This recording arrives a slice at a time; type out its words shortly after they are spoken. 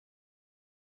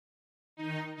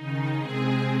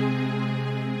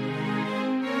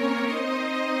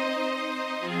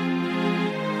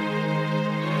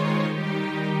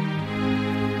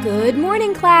Good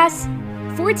morning, class!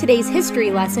 For today's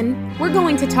history lesson, we're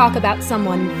going to talk about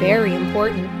someone very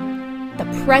important, the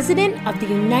President of the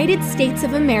United States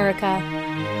of America.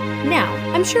 Now,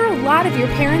 I'm sure a lot of your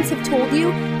parents have told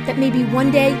you that maybe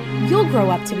one day you'll grow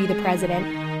up to be the president.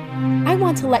 I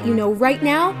want to let you know right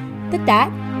now that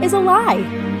that is a lie.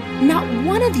 Not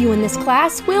one of you in this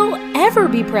class will ever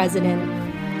be president.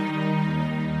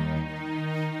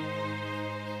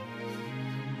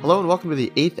 Hello and welcome to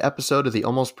the 8th episode of the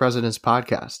Almost Presidents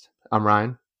podcast. I'm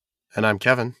Ryan. And I'm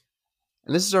Kevin.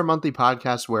 And this is our monthly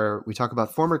podcast where we talk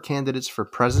about former candidates for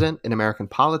president in American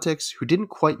politics who didn't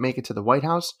quite make it to the White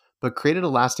House, but created a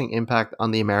lasting impact on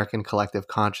the American collective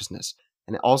consciousness.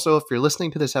 And also, if you're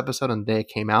listening to this episode on the day it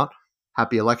came out,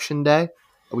 happy Election Day.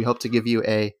 We hope to give you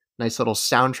a nice little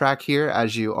soundtrack here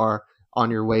as you are on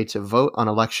your way to vote on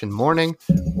election morning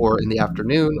or in the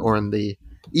afternoon or in the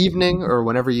evening or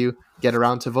whenever you get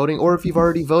around to voting, or if you've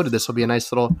already voted, this will be a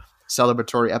nice little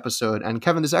celebratory episode. And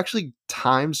Kevin, this actually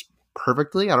times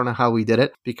perfectly. I don't know how we did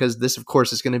it, because this, of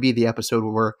course, is going to be the episode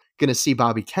where we're going to see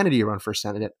Bobby Kennedy run for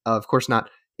Senate. Of course,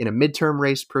 not in a midterm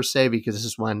race per se, because this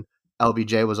is when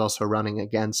LBJ was also running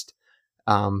against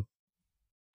Barry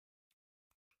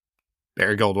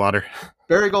Goldwater.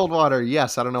 Barry Goldwater,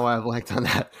 yes. I don't know why I blanked on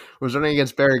that. Was running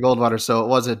against Barry Goldwater, so it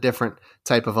was a different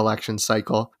type of election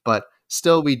cycle. But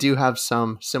still, we do have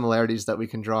some similarities that we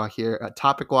can draw here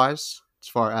topic-wise as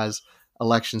far as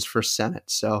elections for Senate.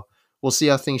 So we'll see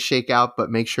how things shake out, but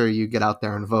make sure you get out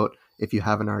there and vote if you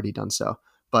haven't already done so.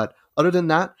 But other than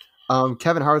that,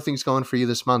 Kevin, how are things going for you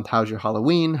this month? How's your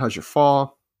Halloween? How's your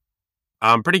fall?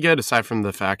 Pretty good, aside from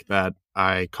the fact that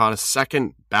I caught a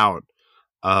second bout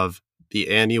of the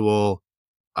annual,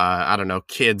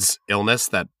 kids illness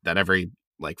that every,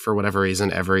 for whatever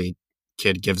reason, every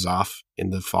kid gives off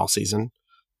in the fall season.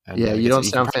 And yeah, you don't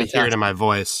sound fantastic. Hear it in my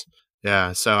voice.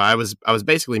 Yeah, so I was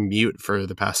basically mute for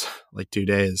the past 2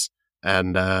 days,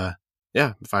 and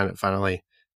finally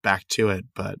back to it.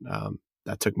 But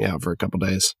that took me out for a couple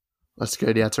days. That's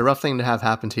good. Yeah, it's a rough thing to have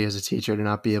happen to you as a teacher, to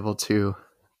not be able to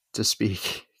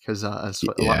speak, because a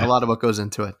lot of what goes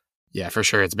into it. Yeah, for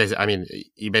sure. It's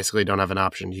you basically don't have an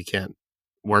option. You can't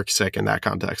work sick in that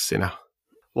context,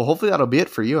 Well, hopefully that'll be it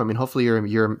for you. I mean, hopefully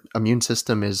your immune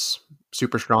system is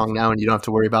super strong now and you don't have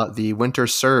to worry about the winter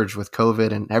surge with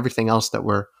COVID and everything else that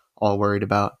we're all worried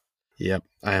about. Yep,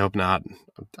 I hope not.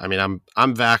 I mean,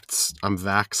 I'm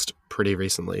vaxxed pretty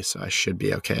recently, so I should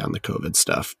be okay on the COVID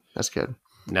stuff. That's good.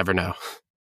 Never know.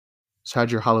 So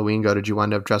how'd your Halloween go? Did you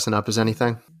wind up dressing up as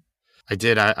anything? I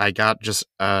did. I got just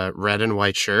a red and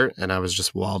white shirt, and I was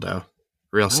just Waldo.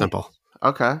 Real simple.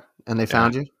 Okay. And they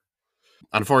found you?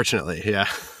 Unfortunately, yeah.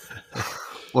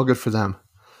 Well, good for them.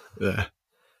 Yeah.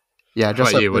 Yeah. What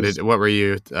about you? What were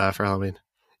you for Halloween?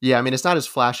 Yeah, I mean, it's not as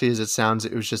flashy as it sounds.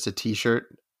 It was just a T-shirt.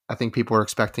 I think people were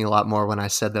expecting a lot more when I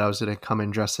said that I was going to come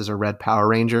in dressed as a red Power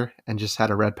Ranger and just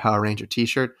had a red Power Ranger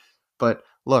T-shirt. But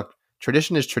look,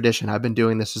 tradition is tradition. I've been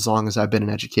doing this as long as I've been in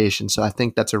education. So I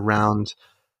think that's around,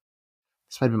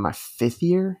 this might have been my 5th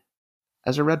year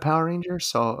as a red Power Ranger.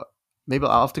 So maybe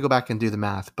I'll have to go back and do the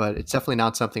math, but it's definitely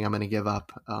not something I'm going to give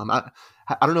up. I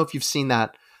don't know if you've seen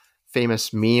that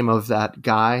famous meme of that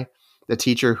guy, the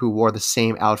teacher who wore the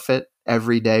same outfit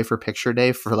every day for picture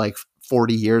day for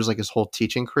 40 years, his whole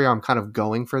teaching career. I'm kind of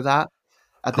going for that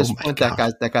at this point.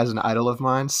 God. That guy's an idol of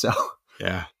mine. So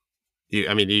yeah,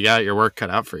 you got your work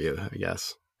cut out for you, I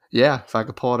guess. Yeah, if I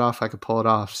could pull it off, I could pull it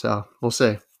off. So we'll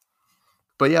see.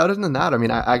 But yeah, other than that, I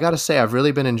mean, I got to say, I've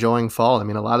really been enjoying fall. I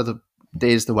mean, a lot of the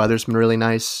days the weather's been really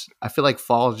nice. I feel like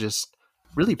fall just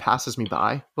really passes me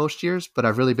by most years, but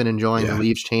I've really been enjoying the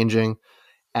leaves changing.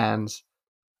 And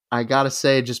I got to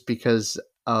say, just because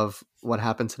of what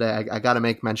happened today, I got to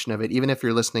make mention of it. Even if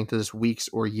you're listening to this weeks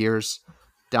or years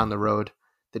down the road,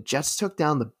 the Jets took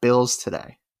down the Bills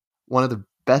today. One of the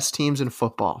best teams in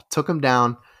football, took them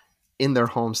down in their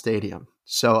home stadium.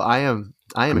 So I am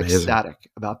Amazing. Ecstatic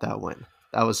about that win.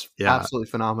 That was absolutely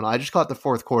phenomenal. I just caught the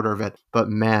fourth quarter of it, but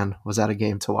man, was that a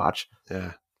game to watch.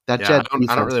 Yeah. Jet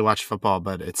I don't really watch football,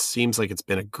 but it seems like it's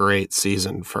been a great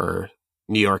season for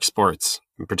New York sports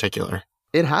in particular.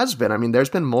 It has been. I mean, there's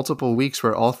been multiple weeks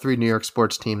where all 3 New York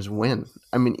sports teams win.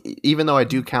 I mean, even though I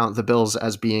do count the Bills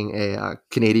as being a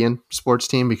Canadian sports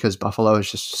team because Buffalo is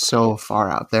just so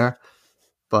far out there.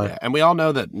 But and we all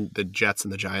know that the Jets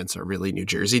and the Giants are really New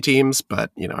Jersey teams,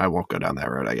 but I won't go down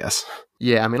that road, I guess.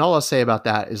 Yeah, I mean, all I'll say about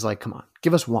that is come on,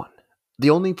 give us one. The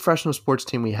only professional sports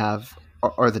team we have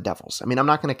are the Devils. I mean, I'm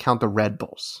not going to count the Red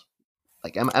Bulls.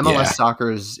 MLS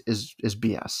soccer is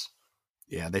BS.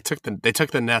 Yeah, they took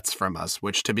the Nets from us,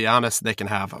 which, to be honest, they can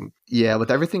have them. Yeah,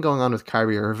 with everything going on with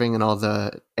Kyrie Irving and all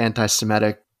the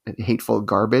anti-Semitic Hateful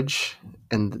Garbage,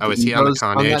 and Oh, the is he on the egos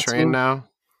on Kanye that train team. now?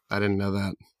 I didn't know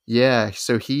that. Yeah,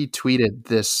 so he tweeted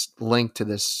this link to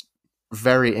this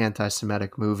very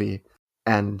anti-Semitic movie,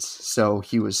 and so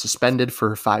he was suspended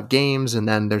for 5 games, and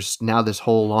then there's now this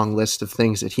whole long list of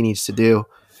things that he needs to do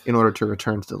in order to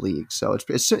return to the league. So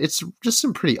it's just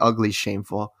some pretty ugly,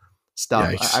 shameful stuff.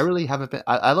 I Yikes. really haven't been.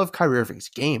 I love Kyrie Irving's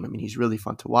game. I mean, he's really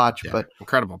fun to watch, Yeah, but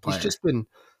incredible he's player. just been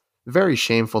very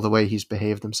shameful the way he's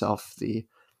behaved himself the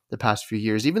past few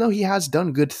years. Even though he has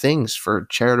done good things for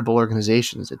charitable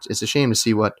organizations, it's a shame to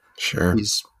see what Sure.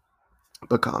 he's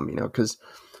become. Because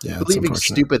Yeah, it's believing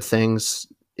unfortunate. stupid things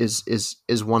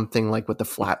is one thing, like with the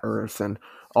flat Earth and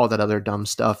all that other dumb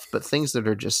stuff. But things that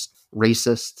are just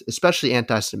racist, especially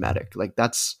anti-Semitic, like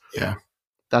that's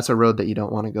a road that you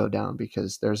don't want to go down,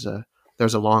 because there's a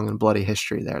long and bloody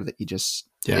history there that you just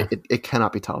it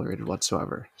cannot be tolerated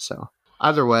whatsoever. So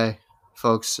either way,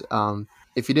 folks,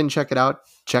 if you didn't check it out,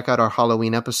 check out our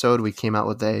Halloween episode. We came out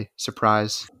with a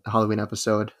surprise Halloween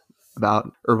episode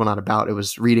it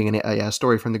was reading a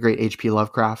story from the great H.P.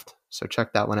 Lovecraft. So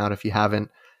check that one out if you haven't.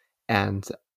 And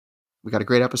we got a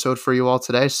great episode for you all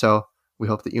today, so we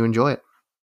hope that you enjoy it.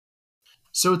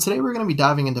 So today we're going to be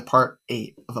diving into part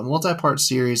 8 of a multi-part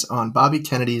series on Bobby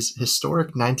Kennedy's historic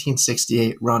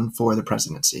 1968 run for the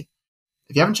presidency.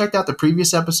 If you haven't checked out the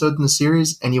previous episode in the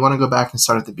series and you want to go back and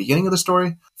start at the beginning of the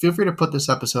story, feel free to put this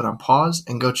episode on pause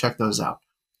and go check those out.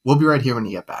 We'll be right here when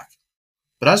you get back.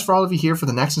 But as for all of you here for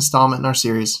the next installment in our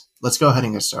series, let's go ahead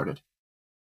and get started.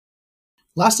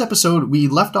 Last episode, we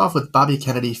left off with Bobby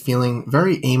Kennedy feeling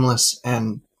very aimless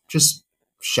and just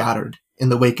shattered in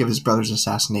the wake of his brother's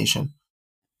assassination.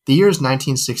 The year is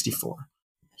 1964.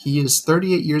 He is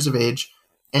 38 years of age,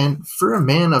 and for a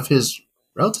man of his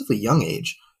relatively young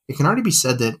age, it can already be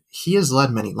said that he has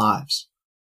led many lives.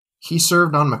 He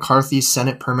served on McCarthy's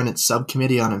Senate Permanent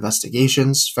Subcommittee on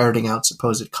Investigations, ferreting out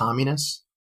supposed communists.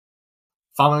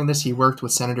 Following this, he worked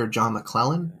with Senator John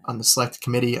McClellan on the Select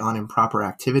Committee on Improper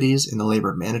Activities in the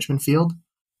labor management field.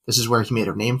 This is where he made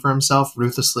a name for himself,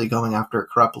 ruthlessly going after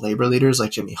corrupt labor leaders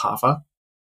like Jimmy Hoffa.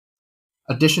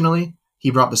 Additionally, he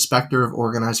brought the specter of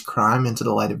organized crime into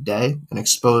the light of day and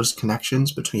exposed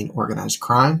connections between organized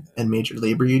crime and major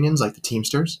labor unions like the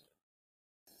Teamsters.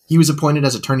 He was appointed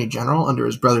as Attorney General under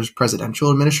his brother's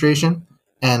presidential administration,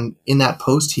 and in that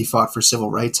post he fought for civil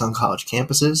rights on college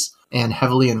campuses and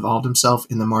heavily involved himself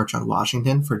in the March on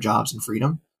Washington for jobs and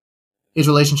freedom. His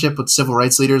relationship with civil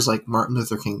rights leaders like Martin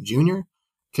Luther King Jr.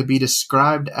 could be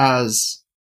described as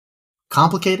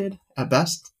complicated at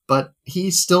best, but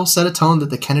he still set a tone that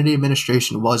the Kennedy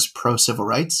administration was pro-civil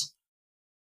rights.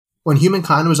 When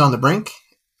humankind was on the brink,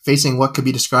 facing what could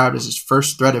be described as his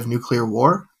first threat of nuclear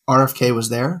war, RFK was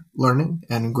there, learning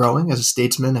and growing as a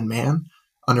statesman and man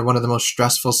under one of the most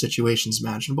stressful situations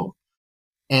imaginable.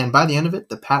 And by the end of it,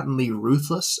 the patently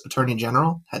ruthless Attorney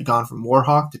General had gone from war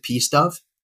hawk to peace dove.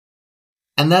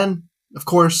 And then, of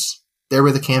course, there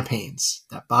were the campaigns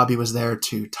that Bobby was there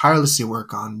to tirelessly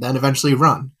work on, then eventually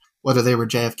run, whether they were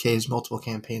JFK's multiple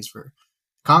campaigns for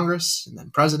Congress and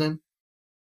then president.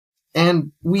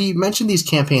 And we mentioned these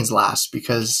campaigns last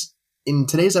because in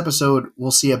today's episode,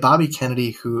 we'll see a Bobby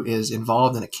Kennedy who is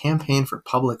involved in a campaign for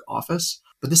public office,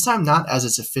 but this time not as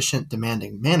its efficient,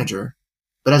 demanding manager,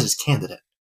 but as his candidate.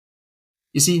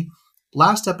 You see,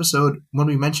 last episode, when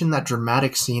we mentioned that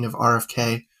dramatic scene of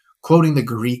RFK quoting the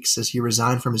Greeks as he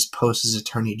resigned from his post as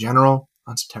Attorney General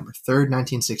on September 3rd,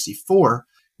 1964,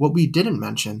 what we didn't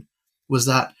mention was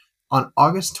that on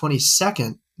August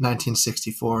 22nd,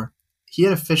 1964, he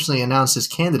had officially announced his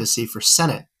candidacy for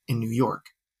Senate in New York,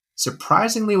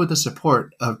 surprisingly with the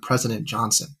support of President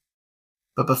Johnson.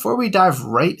 But before we dive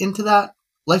right into that,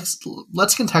 let's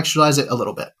contextualize it a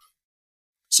little bit.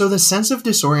 So the sense of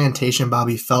disorientation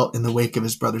Bobby felt in the wake of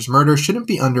his brother's murder shouldn't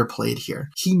be underplayed here.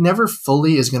 He never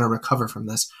fully is going to recover from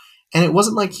this, and it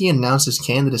wasn't like he announced his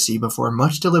candidacy before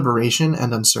much deliberation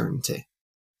and uncertainty.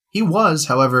 He was,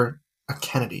 however, a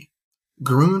Kennedy,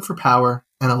 groomed for power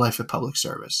and a life of public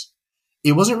service.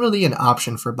 It wasn't really an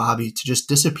option for Bobby to just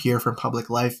disappear from public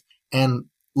life and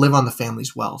live on the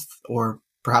family's wealth, or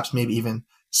perhaps maybe even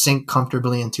sink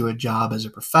comfortably into a job as a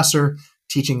professor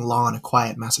teaching law in a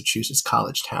quiet Massachusetts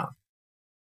college town.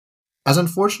 As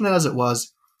unfortunate as it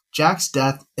was, Jack's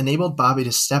death enabled Bobby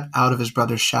to step out of his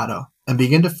brother's shadow and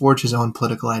begin to forge his own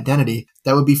political identity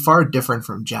that would be far different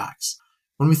from Jack's.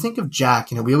 When we think of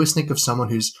Jack, we always think of someone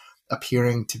who's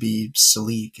appearing to be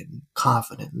sleek and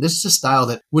confident. This is a style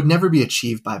that would never be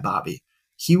achieved by Bobby.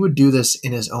 He would do this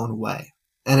in his own way,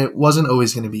 and it wasn't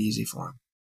always going to be easy for him.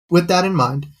 With that in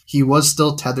mind, he was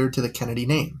still tethered to the Kennedy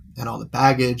name and all the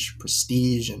baggage,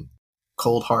 prestige, and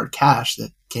cold hard cash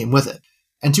that came with it.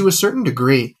 And to a certain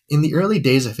degree, in the early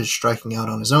days of his striking out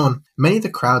on his own, many of the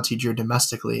crowds he drew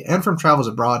domestically and from travels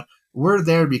abroad were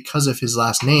there because of his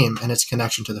last name and its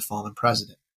connection to the fallen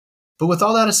president. But with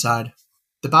all that aside,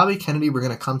 the Bobby Kennedy we're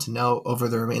going to come to know over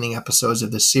the remaining episodes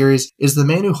of this series is the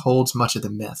man who holds much of the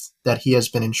myth that he has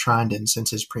been enshrined in since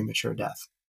his premature death.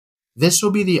 This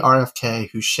will be the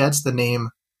RFK who sheds the name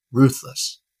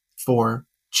Ruthless for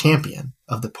champion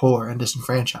of the poor and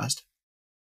disenfranchised.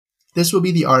 This will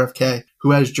be the RFK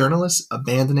who has journalists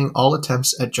abandoning all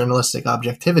attempts at journalistic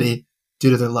objectivity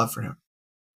due to their love for him.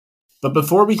 But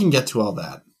before we can get to all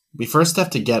that, we first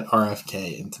have to get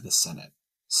RFK into the Senate.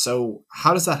 So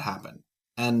how does that happen?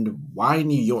 And why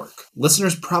New York?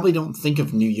 Listeners probably don't think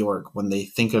of New York when they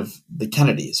think of the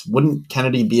Kennedys. Wouldn't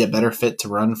Kennedy be a better fit to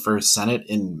run for Senate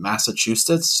in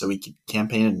Massachusetts so he could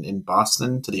campaign in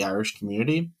Boston to the Irish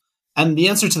community? And the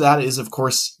answer to that is, of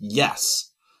course,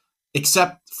 yes.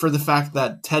 Except for the fact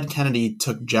that Ted Kennedy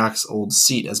took Jack's old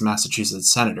seat as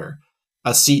Massachusetts senator,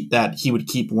 a seat that he would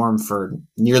keep warm for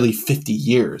nearly 50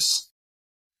 years.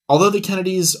 Although the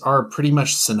Kennedys are pretty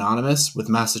much synonymous with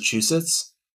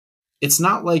Massachusetts, it's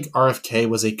not like RFK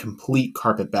was a complete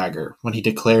carpetbagger when he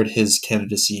declared his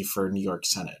candidacy for New York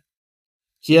Senate.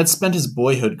 He had spent his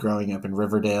boyhood growing up in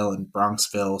Riverdale and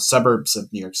Bronxville, suburbs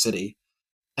of New York City,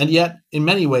 and yet, in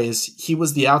many ways, he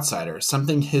was the outsider,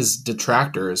 something his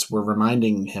detractors were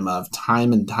reminding him of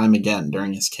time and time again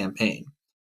during his campaign.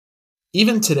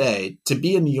 Even today, to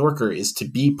be a New Yorker is to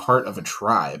be part of a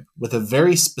tribe with a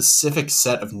very specific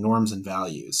set of norms and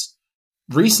values.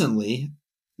 Recently,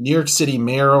 New York City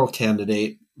mayoral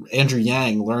candidate Andrew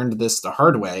Yang learned this the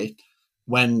hard way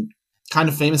when, kind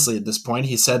of famously at this point,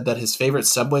 he said that his favorite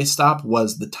subway stop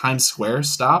was the Times Square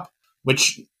stop,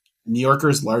 which New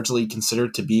Yorkers largely consider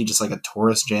to be just like a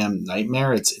tourist jam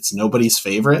nightmare. It's nobody's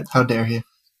favorite. How dare he?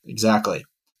 Exactly.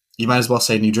 You might as well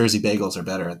say New Jersey bagels are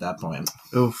better at that point.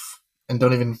 Oof. And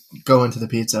don't even go into the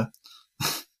pizza.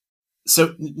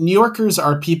 So New Yorkers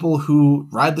are people who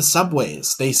ride the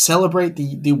subways. They celebrate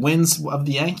the wins of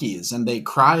the Yankees, and they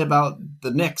cry about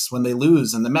the Knicks when they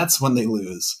lose and the Mets when they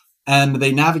lose. And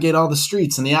they navigate all the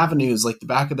streets and the avenues like the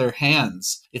back of their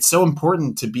hands. It's so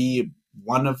important to be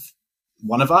one of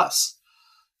us.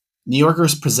 New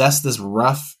Yorkers possess this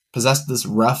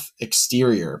rough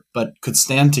exterior, but could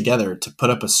stand together to put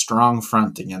up a strong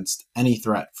front against any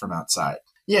threat from outside.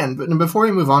 Yeah, and before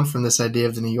we move on from this idea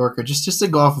of the New Yorker, just to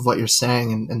go off of what you're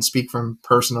saying and speak from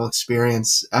personal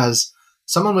experience as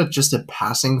someone with just a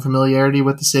passing familiarity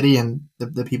with the city and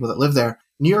the people that live there,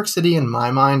 New York City, in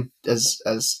my mind, as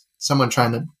someone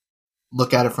trying to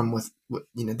look at it from with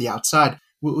the outside,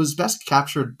 was best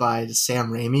captured by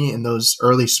Sam Raimi in those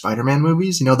early Spider-Man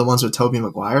movies, the ones with Tobey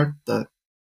Maguire, the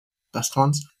best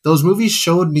ones. Those movies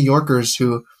showed New Yorkers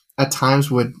who at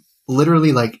times would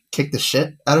literally kick the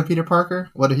shit out of Peter Parker,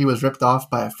 whether he was ripped off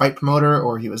by a fight promoter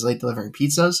or he was late delivering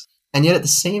pizzas. And yet at the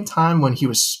same time, when he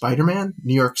was Spider-Man,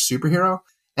 New York's superhero,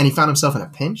 and he found himself in a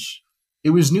pinch,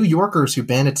 it was New Yorkers who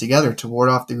banded together to ward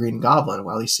off the Green Goblin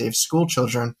while he saved school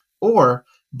children or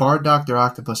barred Dr.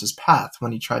 Octopus's path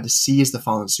when he tried to seize the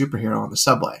fallen superhero on the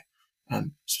subway.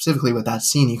 And specifically with that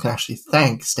scene, you can actually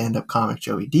thank stand-up comic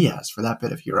Joey Diaz for that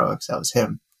bit of heroics. That was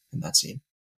him in that scene.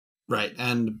 Right,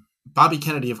 and Bobby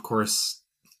Kennedy, of course,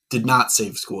 did not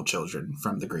save school children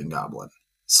from the Green Goblin.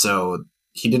 So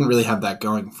he didn't really have that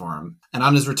going for him. And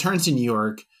on his return to New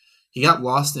York, he got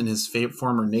lost in his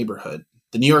former neighborhood.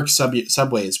 The New York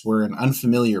subways were an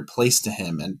unfamiliar place to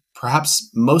him, and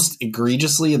perhaps most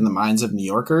egregiously in the minds of New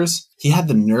Yorkers, he had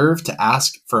the nerve to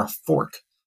ask for a fork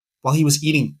while he was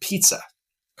eating pizza.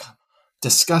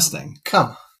 Disgusting.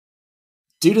 Come.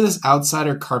 Due to this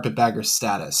outsider carpetbagger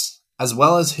status, as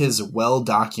well as his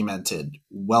well-documented,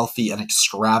 wealthy, and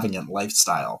extravagant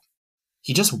lifestyle,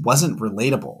 he just wasn't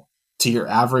relatable to your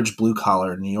average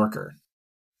blue-collar New Yorker.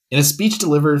 In a speech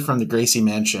delivered from the Gracie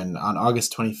Mansion on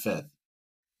August 25th,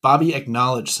 Bobby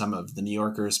acknowledged some of the New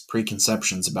Yorkers'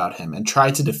 preconceptions about him and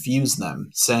tried to diffuse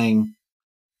them, saying,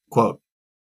 quote,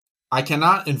 "I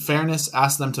cannot, in fairness,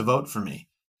 ask them to vote for me,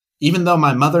 even though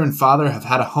my mother and father have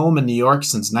had a home in New York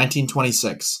since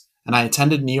 1926, and I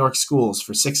attended New York schools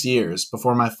for 6 years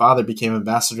before my father became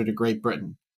ambassador to Great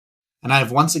Britain, and I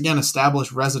have once again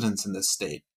established residence in this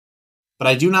state. But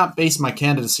I do not base my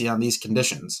candidacy on these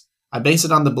conditions. I base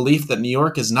it on the belief that New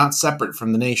York is not separate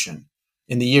from the nation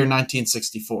in the year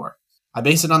 1964. I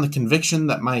base it on the conviction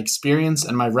that my experience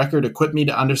and my record equip me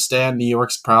to understand New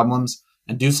York's problems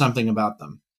and do something about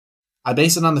them. I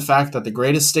base it on the fact that the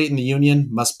greatest state in the Union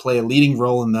must play a leading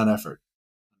role in that effort."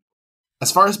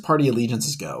 As far as party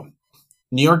allegiances go,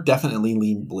 New York definitely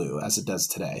leaned blue, as it does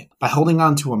today, by holding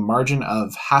on to a margin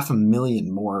of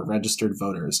 500,000 more registered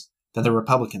voters than the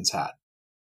Republicans had.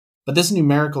 But this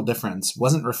numerical difference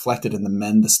wasn't reflected in the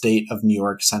men the state of New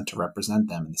York sent to represent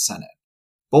them in the Senate.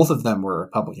 Both of them were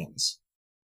Republicans.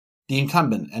 The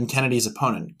incumbent and Kennedy's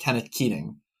opponent, Kenneth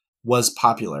Keating, was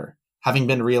popular, having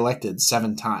been reelected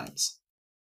 7 times.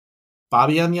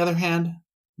 Bobby, on the other hand,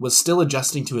 was still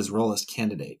adjusting to his role as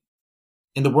candidate.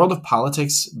 In the world of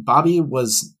politics, Bobby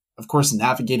was, of course,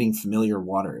 navigating familiar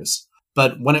waters.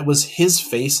 But when it was his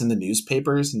face in the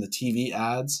newspapers and the TV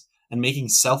ads and making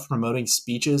self-promoting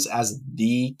speeches as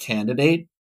the candidate,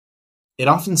 it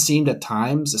often seemed at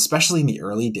times, especially in the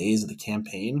early days of the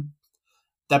campaign,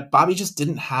 that Bobby just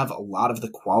didn't have a lot of the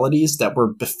qualities that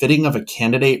were befitting of a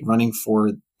candidate running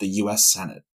for the U.S.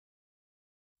 Senate.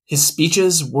 His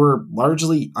speeches were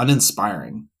largely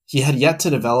uninspiring. He had yet to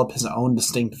develop his own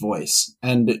distinct voice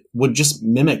and would just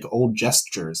mimic old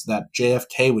gestures that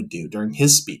JFK would do during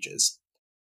his speeches.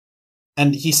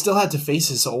 And he still had to face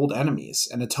his old enemies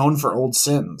and atone for old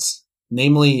sins,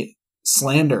 namely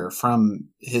slander from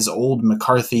his old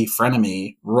McCarthy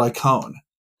frenemy, Roy Cohn,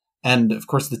 and, of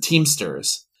course, the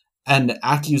Teamsters, and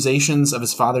accusations of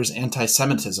his father's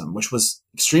anti-Semitism, which was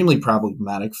extremely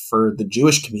problematic for the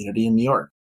Jewish community in New York.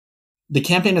 The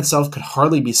campaign itself could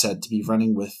hardly be said to be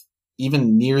running with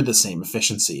even near the same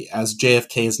efficiency as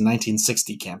JFK's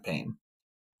 1960 campaign.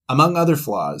 Among other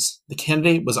flaws, the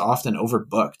candidate was often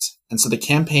overbooked, and so the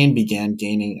campaign began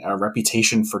gaining a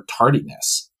reputation for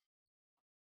tardiness.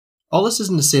 All this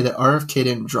isn't to say that RFK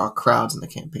didn't draw crowds in the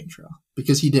campaign trail,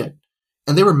 because he did.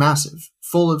 And they were massive,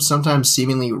 full of sometimes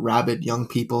seemingly rabid young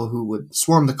people who would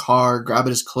swarm the car, grab at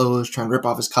his clothes, try and rip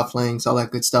off his cufflinks, all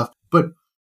that good stuff. But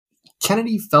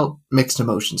Kennedy felt mixed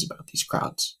emotions about these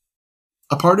crowds.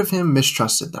 A part of him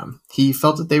mistrusted them. He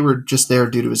felt that they were just there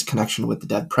due to his connection with the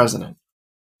dead president.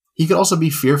 He could also be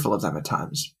fearful of them at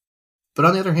times. But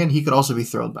on the other hand, he could also be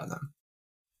thrilled by them.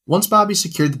 Once Bobby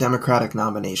secured the Democratic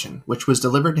nomination, which was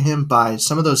delivered to him by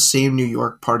some of those same New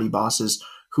York party bosses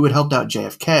who had helped out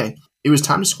JFK, it was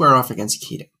time to square off against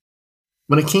Keating.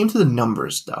 When it came to the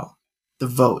numbers, though, the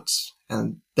votes,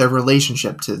 and their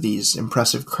relationship to these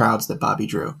impressive crowds that Bobby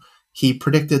drew, he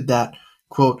predicted that,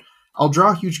 quote, "I'll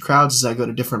draw huge crowds as I go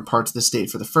to different parts of the state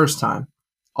for the first time.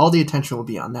 All the attention will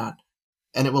be on that,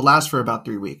 and it will last for about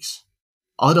 3 weeks.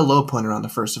 I'll hit a low point around the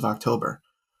 1st of October.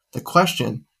 The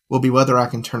question will be whether I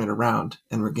can turn it around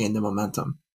and regain the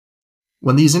momentum."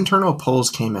 When these internal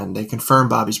polls came in, they confirmed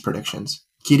Bobby's predictions.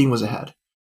 Keating was ahead.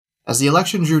 As the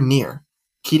election drew near,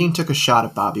 Keating took a shot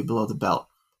at Bobby below the belt.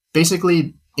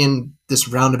 Basically, in this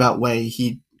roundabout way,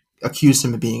 he accused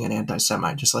him of being an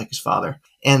anti-Semite, just like his father.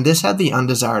 And this had the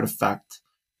undesired effect,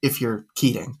 if you're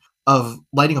Keating, of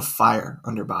lighting a fire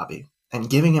under Bobby and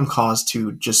giving him cause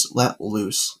to just let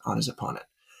loose on his opponent.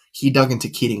 He dug into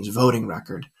Keating's voting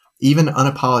record, even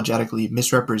unapologetically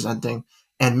misrepresenting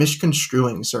and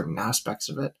misconstruing certain aspects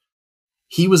of it.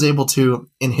 He was able to,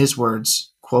 in his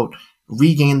words, quote,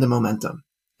 "regain the momentum."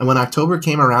 And when October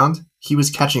came around, he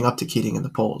was catching up to Keating in the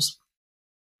polls.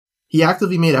 He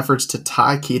actively made efforts to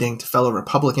tie Keating to fellow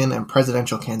Republican and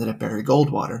presidential candidate Barry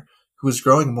Goldwater, who was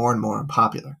growing more and more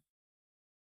unpopular.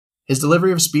 His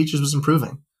delivery of speeches was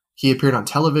improving. He appeared on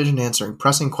television answering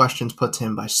pressing questions put to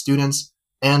him by students,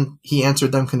 and he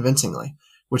answered them convincingly,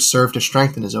 which served to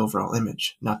strengthen his overall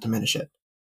image, not diminish it.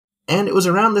 And it was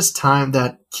around this time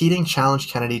that Keating challenged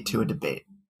Kennedy to a debate.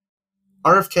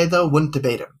 RFK, though, wouldn't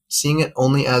debate him, seeing it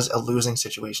only as a losing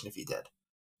situation if he did.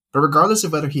 But regardless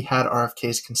of whether he had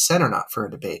RFK's consent or not for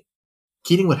a debate,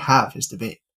 Keating would have his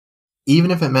debate,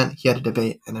 even if it meant he had to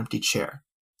debate an empty chair,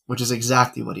 which is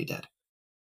exactly what he did.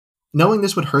 Knowing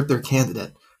this would hurt their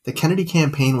candidate, the Kennedy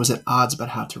campaign was at odds about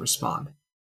how to respond.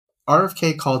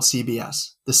 RFK called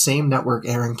CBS, the same network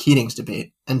airing Keating's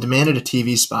debate, and demanded a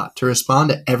TV spot to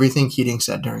respond to everything Keating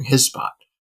said during his spot.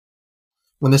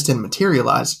 When this didn't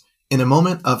materialize, in a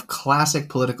moment of classic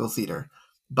political theater,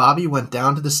 Bobby went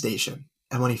down to the station,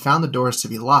 and when he found the doors to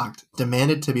be locked,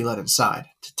 demanded to be let inside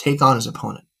to take on his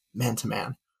opponent, man to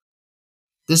man.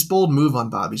 This bold move on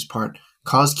Bobby's part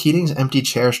caused Keating's empty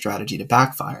chair strategy to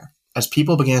backfire, as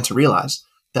people began to realize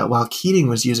that while Keating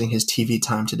was using his TV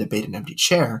time to debate an empty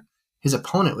chair, his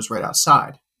opponent was right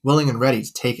outside, willing and ready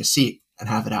to take a seat and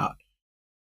have it out.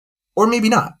 Or maybe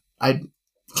not. I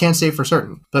can't say for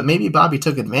certain, but maybe Bobby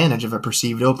took advantage of a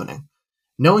perceived opening.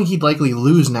 Knowing he'd likely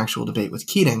lose an actual debate with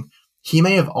Keating, he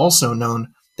may have also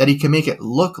known that he could make it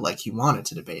look like he wanted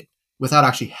to debate without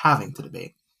actually having to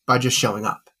debate by just showing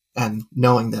up and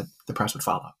knowing that the press would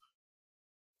follow.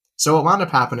 So what wound up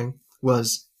happening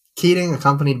was Keating,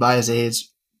 accompanied by his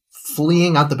aides,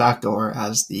 fleeing out the back door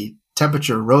as the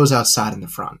temperature rose outside in the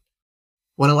front.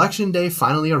 When Election Day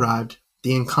finally arrived,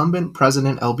 the incumbent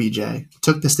President LBJ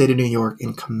took the state of New York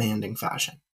in commanding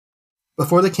fashion.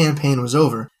 Before the campaign was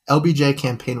over, LBJ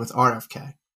campaigned with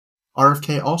RFK.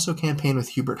 RFK also campaigned with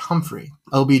Hubert Humphrey,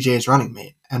 LBJ's running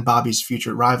mate, and Bobby's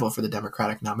future rival for the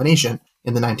Democratic nomination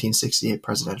in the 1968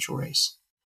 presidential race.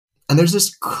 And there's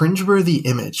this cringeworthy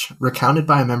image recounted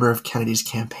by a member of Kennedy's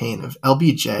campaign of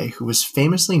LBJ, who was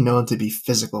famously known to be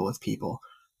physical with people,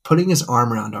 putting his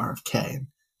arm around RFK and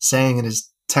saying in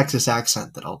his Texas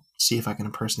accent that I'll see if I can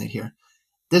impersonate here,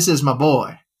 "This is my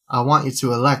boy. I want you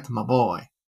to elect my boy."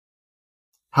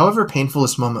 However painful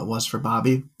this moment was for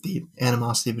Bobby, the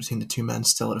animosity between the two men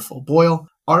still at a full boil,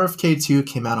 RFK too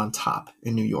came out on top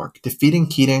in New York, defeating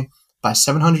Keating by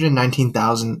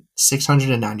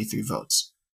 719,693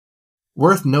 votes.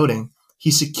 Worth noting, he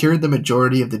secured the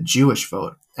majority of the Jewish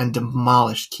vote and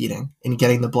demolished Keating in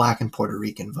getting the Black and Puerto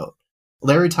Rican vote.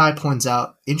 Larry Tye points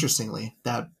out, interestingly,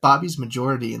 that Bobby's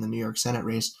majority in the New York Senate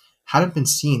race hadn't been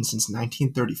seen since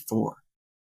 1934.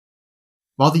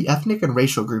 While the ethnic and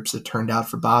racial groups that turned out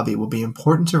for Bobby will be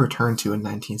important to return to in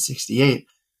 1968,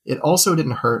 it also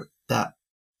didn't hurt that,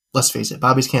 let's face it,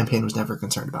 Bobby's campaign was never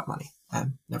concerned about money,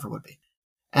 and never would be.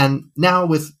 And now,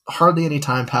 with hardly any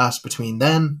time passed between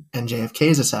then and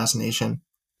JFK's assassination,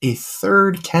 a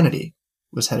third Kennedy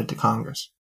was headed to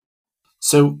Congress.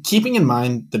 So, keeping in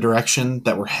mind the direction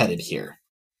that we're headed here,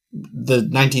 the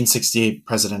 1968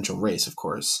 presidential race, of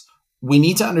course, we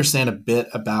need to understand a bit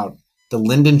about the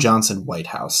Lyndon Johnson White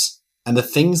House and the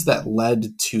things that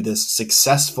led to this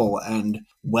successful and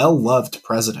well-loved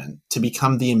president to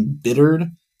become the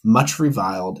embittered, much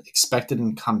reviled, expected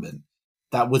incumbent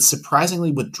that would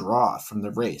surprisingly withdraw from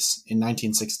the race in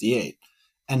 1968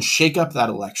 and shake up that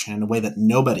election in a way that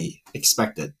nobody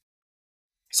expected.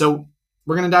 So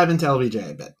we're going to dive into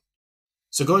LBJ a bit.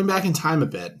 So going back in time a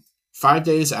bit, 5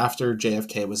 days after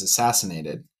JFK was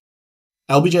assassinated,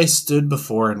 LBJ stood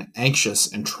before an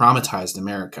anxious and traumatized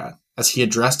America as he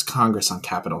addressed Congress on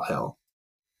Capitol Hill.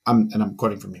 I'm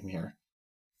quoting from him here.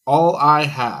 "All I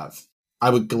have, I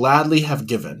would gladly have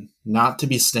given not to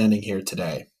be standing here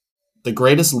today. The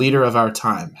greatest leader of our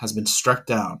time has been struck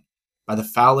down by the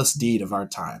foulest deed of our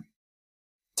time.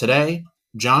 Today,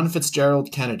 John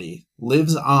Fitzgerald Kennedy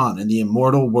lives on in the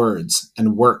immortal words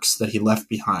and works that he left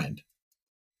behind.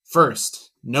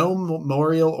 First, no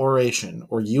memorial oration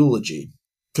or eulogy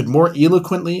could more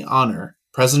eloquently honor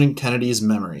President Kennedy's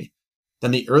memory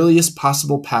than the earliest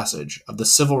possible passage of the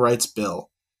Civil Rights Bill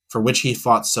for which he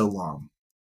fought so long.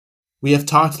 We have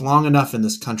talked long enough in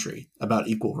this country about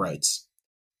equal rights.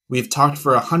 We have talked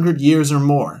for 100 years or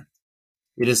more.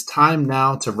 It is time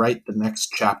now to write the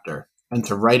next chapter, and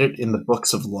to write it in the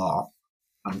books of law."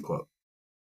 Unquote.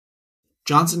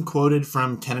 Johnson quoted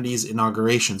from Kennedy's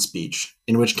inauguration speech,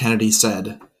 in which Kennedy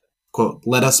said, quote,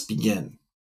 "Let us begin."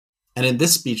 And in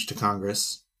this speech to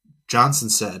Congress, Johnson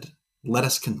said, "Let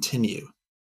us continue."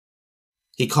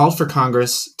 He called for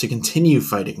Congress to continue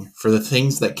fighting for the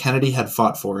things that Kennedy had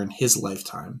fought for in his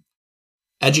lifetime: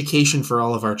 education for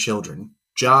all of our children,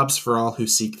 jobs for all who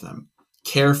seek them,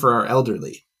 care for our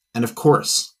elderly, and of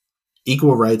course,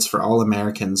 equal rights for all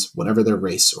Americans, whatever their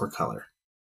race or color.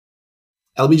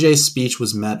 LBJ's speech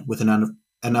was met with an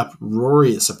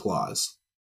uproarious applause.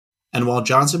 And while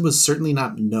Johnson was certainly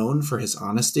not known for his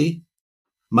honesty,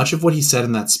 much of what he said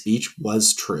in that speech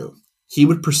was true. He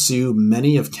would pursue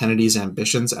many of Kennedy's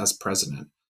ambitions as president,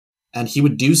 and he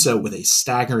would do so with a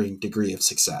staggering degree of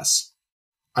success.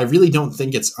 I really don't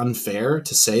think it's unfair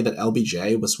to say that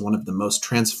LBJ was one of the most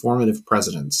transformative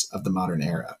presidents of the modern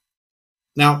era.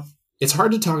 Now, it's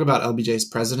hard to talk about LBJ's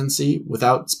presidency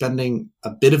without spending a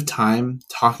bit of time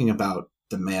talking about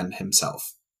the man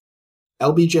himself.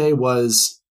 LBJ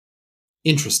was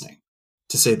interesting,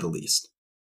 to say the least.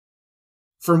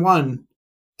 For one,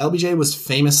 LBJ was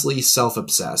famously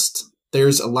self-obsessed.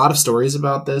 There's a lot of stories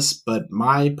about this, but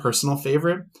my personal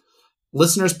favorite,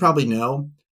 listeners probably know,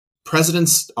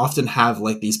 presidents often have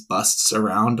like these busts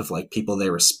around of like people they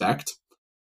respect.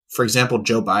 For example,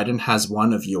 Joe Biden has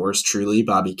one of yours truly,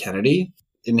 Bobby Kennedy,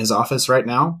 in his office right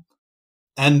now.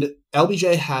 And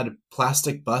LBJ had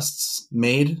plastic busts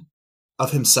made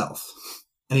of himself,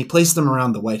 and he placed them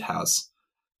around the White House.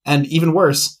 And even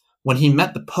worse, when he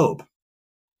met the Pope,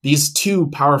 these two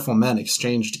powerful men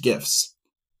exchanged gifts,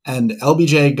 and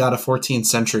LBJ got a 14th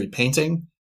century painting,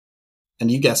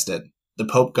 and you guessed it, the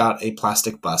Pope got a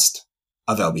plastic bust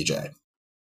of LBJ.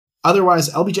 Otherwise,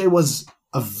 LBJ was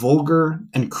a vulgar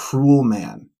and cruel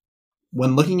man.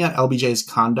 When looking at LBJ's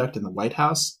conduct in the White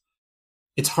House,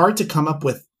 it's hard to come up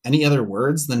with any other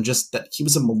words than just that he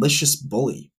was a malicious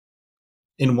bully.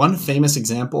 In one famous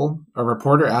example, a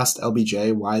reporter asked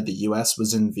LBJ why the US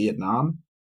was in Vietnam,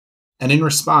 and in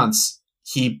response,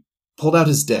 he pulled out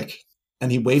his dick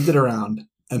and he waved it around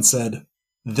and said,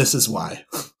 "This is why."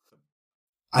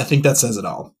 I think that says it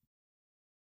all.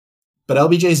 But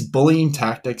LBJ's bullying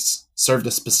tactics served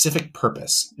a specific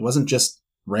purpose. It wasn't just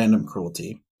random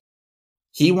cruelty.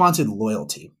 He wanted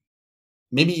loyalty,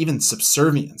 maybe even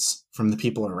subservience from the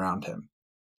people around him.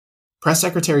 Press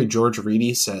Secretary George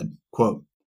Reedy said, quote,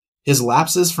 "His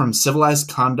lapses from civilized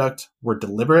conduct were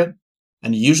deliberate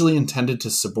and usually intended to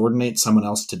subordinate someone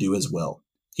else to do his will.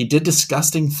 He did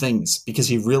disgusting things because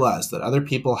he realized that other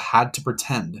people had to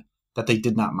pretend that they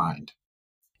did not mind."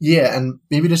 Yeah, and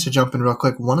maybe just to jump in real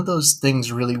quick, one of those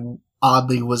things really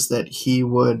oddly was that he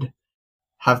would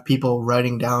have people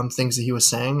writing down things that he was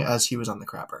saying as he was on the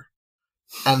crapper.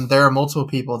 And there are multiple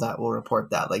people that will report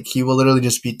that. Like, he will literally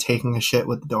just be taking a shit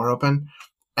with the door open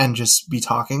and just be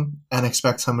talking and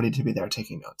expect somebody to be there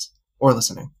taking notes or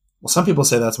listening. Well, some people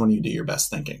say that's when you do your best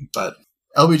thinking, but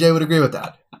LBJ would agree with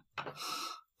that.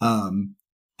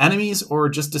 Enemies or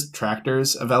just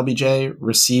detractors of LBJ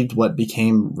received what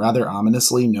became rather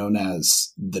ominously known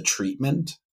as the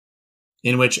treatment,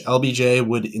 in which LBJ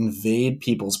would invade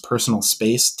people's personal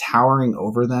space, towering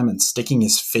over them and sticking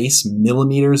his face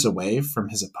millimeters away from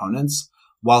his opponents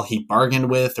while he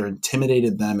bargained with or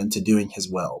intimidated them into doing his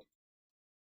will.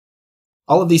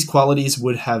 All of these qualities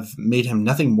would have made him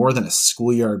nothing more than a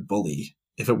schoolyard bully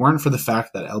if it weren't for the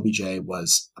fact that LBJ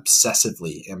was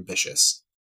obsessively ambitious.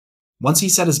 Once he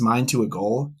set his mind to a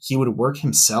goal, he would work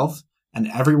himself and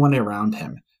everyone around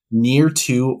him near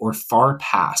to or far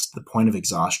past the point of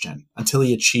exhaustion until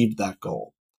he achieved that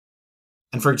goal.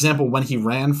 And for example, when he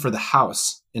ran for the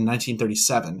House in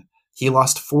 1937, he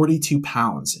lost 42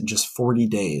 pounds in just 40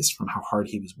 days from how hard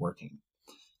he was working.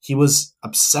 He was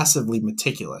obsessively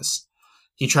meticulous.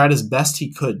 He tried as best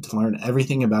he could to learn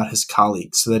everything about his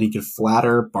colleagues so that he could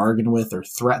flatter, bargain with, or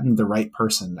threaten the right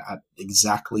person at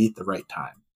exactly the right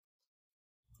time.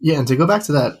 Yeah, and to go back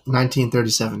to that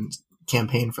 1937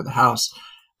 campaign for the House,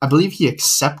 I believe he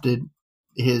accepted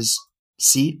his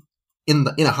seat in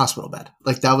a hospital bed.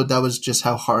 Like, that was just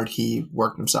how hard he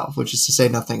worked himself, which is to say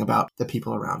nothing about the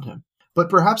people around him. But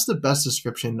perhaps the best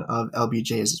description of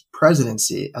LBJ's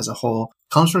presidency as a whole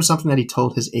comes from something that he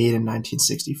told his aide in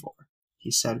 1964.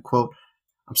 He said, quote,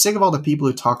 "I'm sick of all the people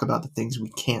who talk about the things we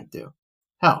can't do.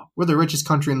 Hell, we're the richest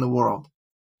country in the world,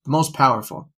 the most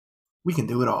powerful. We can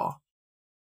do it all."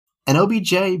 And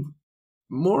LBJ,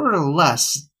 more or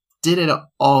less, did it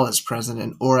all as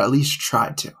president, or at least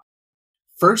tried to.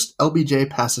 First, LBJ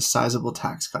passed a sizable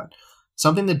tax cut,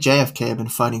 something that JFK had been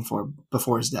fighting for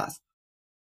before his death.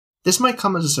 This might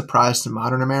come as a surprise to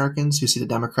modern Americans who see the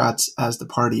Democrats as the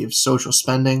party of social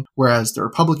spending, whereas the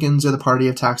Republicans are the party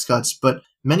of tax cuts, but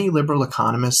many liberal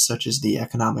economists, such as the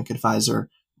economic advisor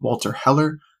Walter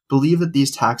Heller, believe that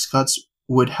these tax cuts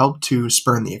would help to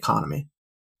spur the economy.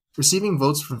 Receiving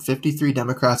votes from 53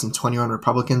 Democrats and 21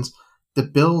 Republicans, the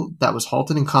bill that was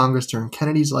halted in Congress during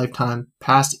Kennedy's lifetime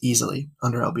passed easily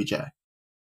under LBJ.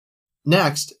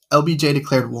 Next, LBJ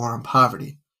declared war on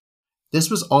poverty. This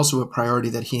was also a priority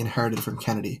that he inherited from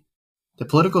Kennedy. The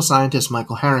political scientist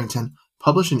Michael Harrington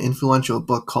published an influential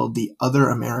book called The Other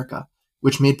America,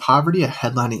 which made poverty a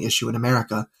headlining issue in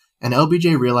America, and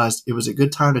LBJ realized it was a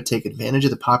good time to take advantage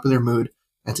of the popular mood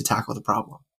and to tackle the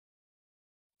problem.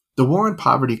 The war on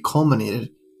poverty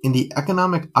culminated in the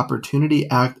Economic Opportunity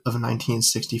Act of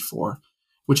 1964,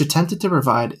 which attempted to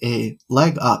provide a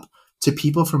leg up to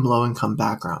people from low-income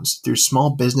backgrounds through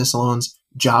small business loans,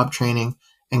 job training,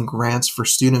 and grants for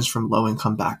students from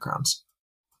low-income backgrounds.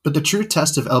 But the true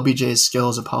test of LBJ's skill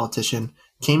as a politician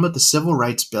came with the Civil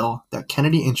Rights Bill that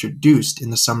Kennedy introduced in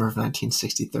the summer of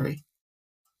 1963.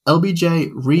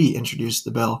 LBJ reintroduced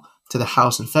the bill to the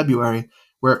House in February,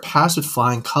 where it passed with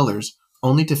flying colors,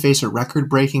 only to face a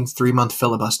record-breaking 3-month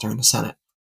filibuster in the Senate.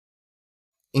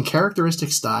 In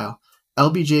characteristic style,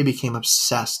 LBJ became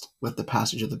obsessed with the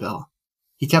passage of the bill.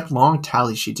 He kept long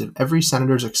tally sheets of every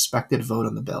senator's expected vote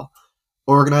on the bill,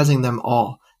 organizing them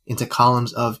all into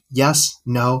columns of yes,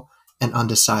 no, and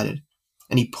undecided,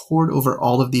 and he pored over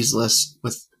all of these lists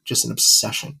with just an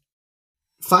obsession.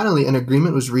 Finally, an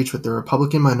agreement was reached with the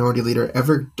Republican Minority Leader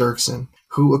Everett Dirksen,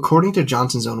 who, according to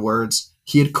Johnson's own words,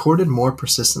 he had courted more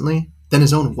persistently than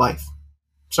his own wife.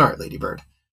 Sorry, Lady Bird.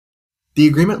 The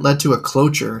agreement led to a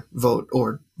cloture vote,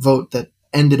 or vote that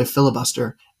ended a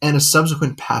filibuster, and a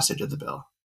subsequent passage of the bill.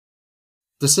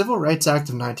 The Civil Rights Act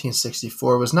of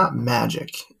 1964 was not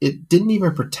magic. It didn't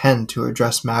even pretend to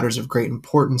address matters of great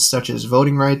importance such as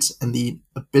voting rights and the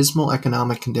abysmal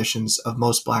economic conditions of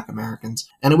most Black Americans,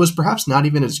 and it was perhaps not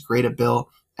even as great a bill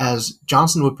as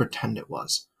Johnson would pretend it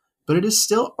was, but it is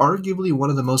still arguably one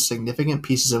of the most significant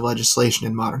pieces of legislation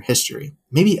in modern history,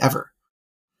 maybe ever.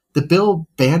 The bill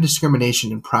banned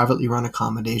discrimination in privately run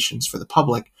accommodations for the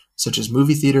public, such as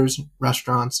movie theaters,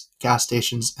 restaurants, gas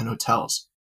stations, and hotels.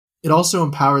 It also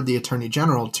empowered the Attorney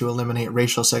General to eliminate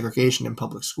racial segregation in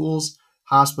public schools,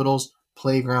 hospitals,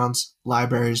 playgrounds,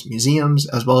 libraries, museums,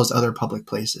 as well as other public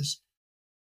places.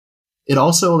 It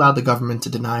also allowed the government to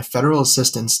deny federal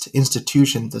assistance to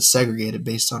institutions that segregated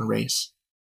based on race.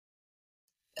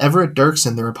 Everett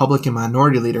Dirksen, the Republican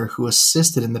minority leader who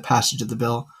assisted in the passage of the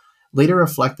bill, later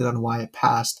reflected on why it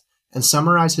passed and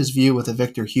summarized his view with a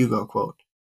Victor Hugo quote.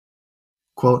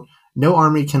 Quote, "No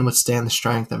army can withstand the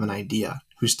strength of an idea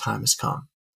whose time has come."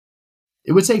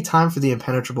 It would take time for the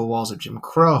impenetrable walls of Jim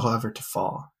Crow, however, to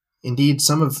fall. Indeed,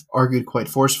 some have argued quite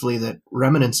forcefully that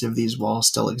remnants of these walls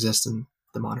still exist in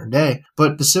the modern day,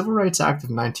 but the Civil Rights Act of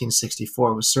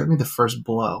 1964 was certainly the first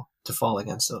blow to fall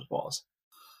against those walls.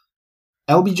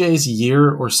 LBJ's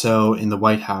year or so in the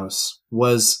White House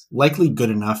was likely good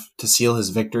enough to seal his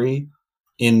victory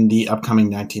in the upcoming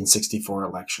 1964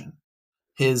 election.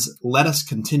 His "Let Us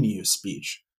Continue"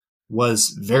 speech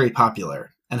was very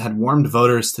popular and had warmed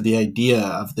voters to the idea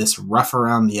of this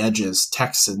rough-around-the-edges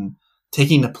Texan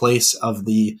taking the place of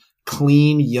the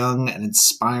clean, young, and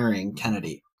inspiring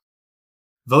Kennedy.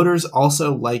 Voters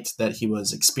also liked that he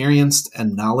was experienced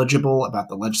and knowledgeable about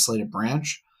the legislative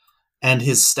branch, and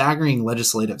his staggering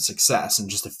legislative success in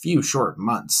just a few short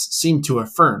months seemed to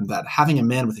affirm that having a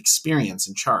man with experience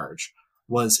in charge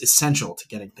was essential to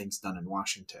getting things done in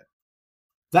Washington.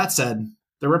 That said,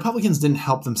 the Republicans didn't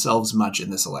help themselves much in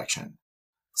this election.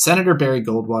 Senator Barry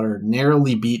Goldwater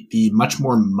narrowly beat the much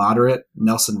more moderate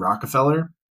Nelson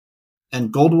Rockefeller,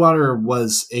 and Goldwater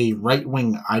was a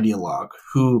right-wing ideologue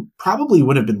who probably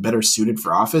would have been better suited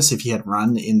for office if he had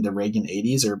run in the Reagan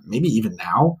 80s, or maybe even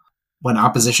now, when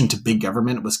opposition to big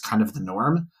government was kind of the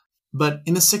norm. But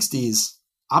in the 60s,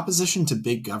 opposition to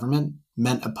big government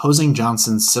meant opposing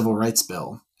Johnson's civil rights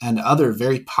bill and other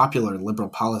very popular liberal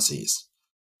policies.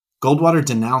 Goldwater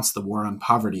denounced the war on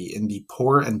poverty in the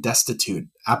poor and destitute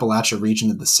Appalachia region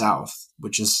of the South,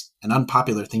 which is an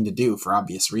unpopular thing to do for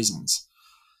obvious reasons.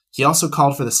 He also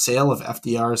called for the sale of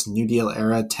FDR's New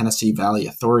Deal-era Tennessee Valley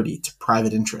Authority to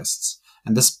private interests,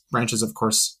 and this branch is, of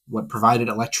course, what provided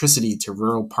electricity to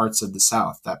rural parts of the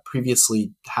South that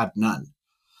previously had none.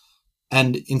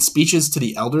 And in speeches to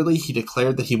the elderly, he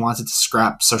declared that he wanted to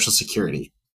scrap Social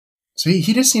Security. So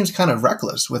he just seems kind of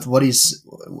reckless with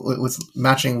with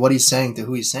matching what he's saying to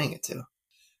who he's saying it to.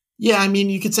 Yeah, I mean,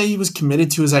 you could say he was committed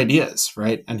to his ideas,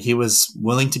 right? And he was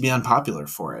willing to be unpopular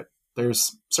for it.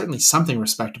 There's certainly something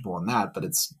respectable in that, but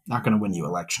it's not going to win you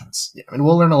elections. Yeah, I mean,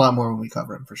 we'll learn a lot more when we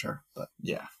cover him for sure. But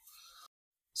yeah.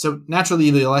 So naturally,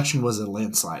 the election was a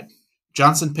landslide.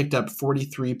 Johnson picked up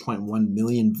 43.1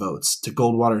 million votes to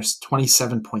Goldwater's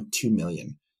 27.2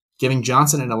 million, giving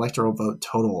Johnson an electoral vote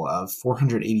total of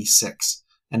 486,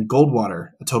 and Goldwater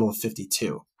a total of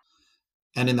 52.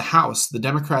 And in the House, the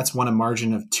Democrats won a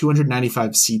margin of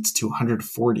 295 seats to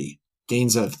 140,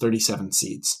 gains of 37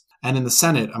 seats. And in the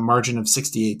Senate, a margin of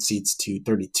 68 seats to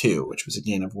 32, which was a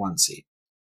gain of 1 seat.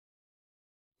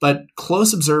 But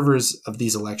close observers of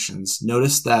these elections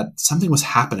noticed that something was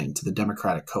happening to the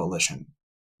Democratic coalition.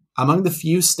 Among the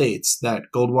few states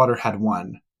that Goldwater had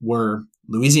won were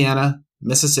Louisiana,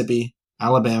 Mississippi,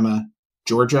 Alabama,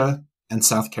 Georgia, and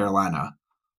South Carolina,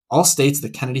 all states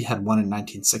that Kennedy had won in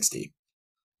 1960.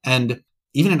 And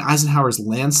even in Eisenhower's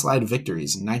landslide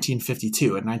victories in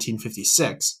 1952 and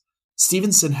 1956,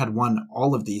 Stevenson had won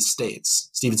all of these states.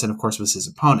 Stevenson, of course, was his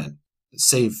opponent,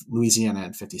 save Louisiana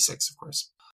in 56, of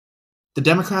course. The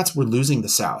Democrats were losing the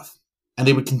South, and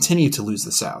they would continue to lose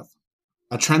the South,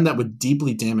 a trend that would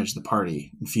deeply damage the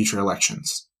party in future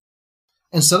elections.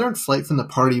 And Southern flight from the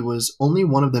party was only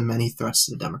one of the many threats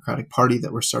to the Democratic Party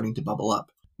that were starting to bubble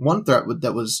up. One threat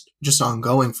that was just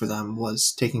ongoing for them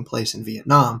was taking place in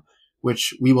Vietnam,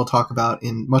 which we will talk about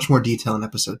in much more detail in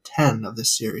episode 10 of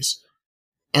this series.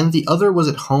 And the other was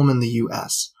at home in the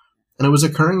U.S., and it was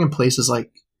occurring in places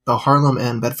like the Harlem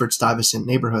and Bedford-Stuyvesant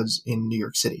neighborhoods in New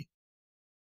York City.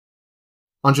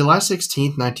 On July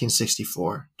 16,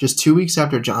 1964, just 2 weeks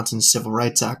after Johnson's Civil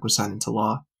Rights Act was signed into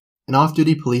law, an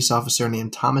off-duty police officer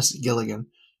named Thomas Gilligan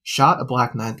shot a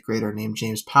black ninth grader named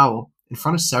James Powell in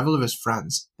front of several of his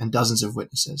friends and dozens of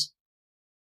witnesses.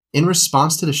 In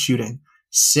response to the shooting,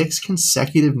 6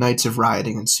 consecutive nights of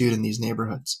rioting ensued in these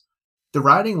neighborhoods. The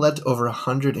rioting led to over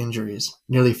 100 injuries,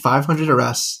 nearly 500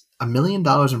 arrests, $1 million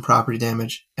in property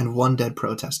damage, and 1 dead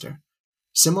protester.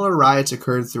 Similar riots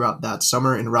occurred throughout that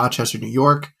summer in Rochester, New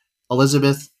York,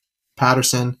 Elizabeth,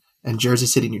 Paterson, and Jersey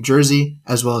City, New Jersey,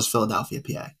 as well as Philadelphia,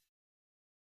 PA.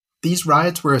 These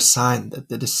riots were a sign that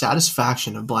the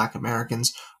dissatisfaction of Black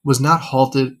Americans was not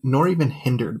halted nor even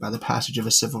hindered by the passage of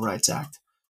a Civil Rights Act.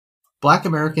 Black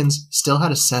Americans still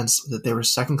had a sense that they were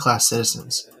second-class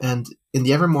citizens, and in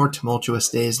the ever more tumultuous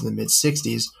days in the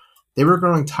mid-60s, they were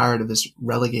growing tired of this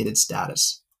relegated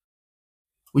status.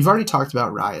 We've already talked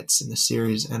about riots in this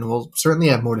series, and we'll certainly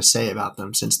have more to say about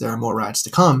them since there are more riots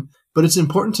to come, but it's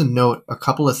important to note a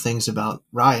couple of things about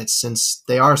riots since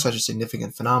they are such a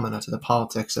significant phenomena to the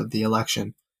politics of the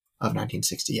election of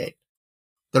 1968.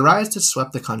 The riots that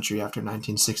swept the country after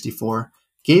 1964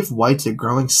 gave whites a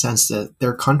growing sense that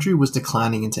their country was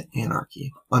declining into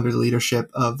anarchy under the leadership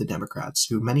of the Democrats,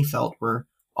 who many felt were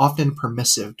often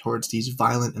permissive towards these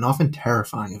violent and often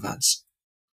terrifying events.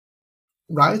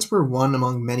 Riots were one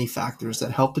among many factors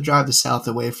that helped to drive the South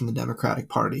away from the Democratic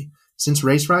Party, since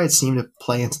race riots seemed to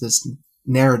play into this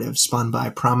narrative spun by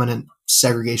prominent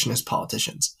segregationist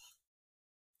politicians.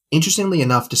 Interestingly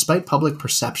enough, despite public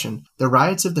perception, the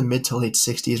riots of the mid to late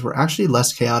 60s were actually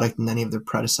less chaotic than any of their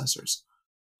predecessors.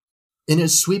 In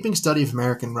his sweeping study of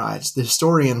American riots, the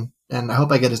historian, and I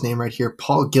hope I get his name right here,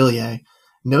 Paul Gillier,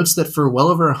 notes that for well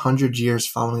over 100 years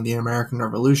following the American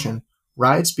Revolution,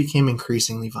 riots became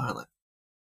increasingly violent.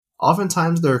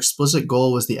 Oftentimes, their explicit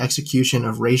goal was the execution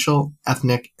of racial,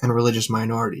 ethnic, and religious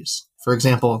minorities. For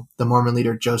example, the Mormon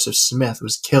leader Joseph Smith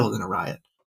was killed in a riot.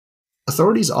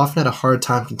 Authorities often had a hard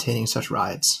time containing such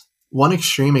riots. One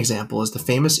extreme example is the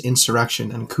famous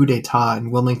insurrection and coup d'etat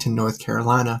in Wilmington, North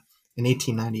Carolina in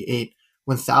 1898,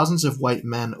 when thousands of white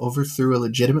men overthrew a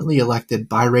legitimately elected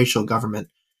biracial government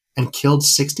and killed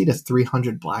 60 to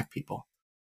 300 Black people.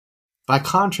 By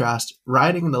contrast,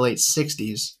 rioting in the late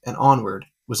 60s and onward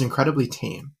was incredibly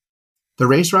tame. The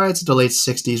race riots of the late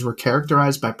 60s were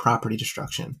characterized by property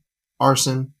destruction,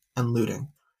 arson, and looting,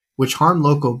 which harmed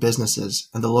local businesses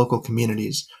and the local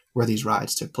communities where these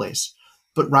riots took place.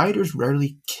 But rioters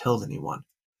rarely killed anyone.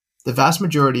 The vast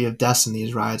majority of deaths in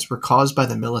these riots were caused by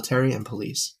the military and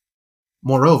police.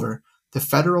 Moreover, the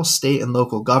federal, state, and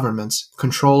local governments'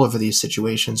 control over these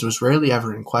situations was rarely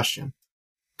ever in question.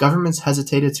 Governments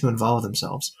hesitated to involve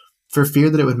themselves, for fear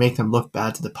that it would make them look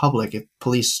bad to the public if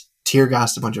police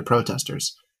tear-gassed a bunch of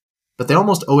protesters. But they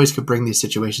almost always could bring these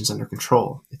situations under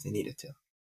control if they needed to.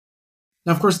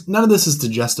 Now, of course, none of this is to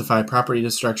justify property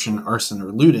destruction, arson,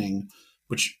 or looting,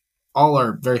 which all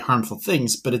are very harmful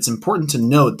things, but it's important to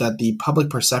note that the public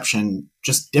perception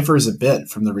just differs a bit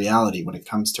from the reality when it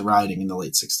comes to rioting in the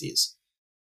late 60s.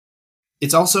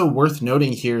 It's also worth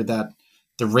noting here that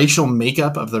the racial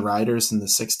makeup of the rioters in the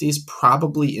 60s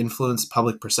probably influenced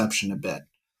public perception a bit.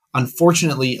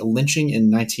 Unfortunately, a lynching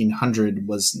in 1900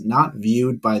 was not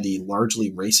viewed by the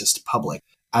largely racist public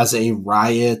as a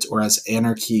riot or as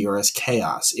anarchy or as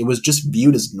chaos. It was just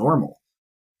viewed as normal.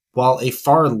 While a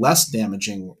far less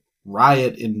damaging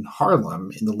riot in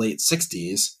Harlem in the late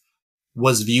 60s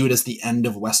was viewed as the end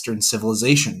of Western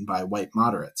civilization by white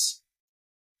moderates.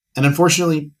 And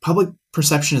unfortunately, public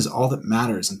perception is all that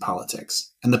matters in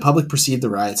politics, and the public perceived the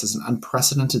riots as an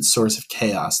unprecedented source of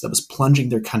chaos that was plunging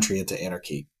their country into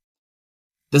anarchy.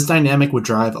 This dynamic would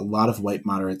drive a lot of white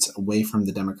moderates away from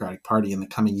the Democratic Party in the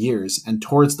coming years and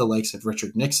towards the likes of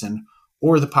Richard Nixon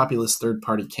or the populist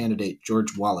third-party candidate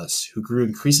George Wallace, who grew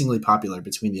increasingly popular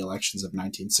between the elections of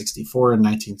 1964 and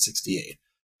 1968,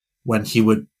 when he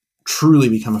would truly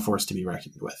become a force to be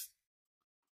reckoned with.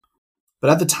 But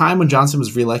at the time when Johnson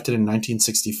was reelected in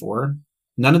 1964,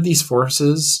 none of these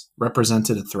forces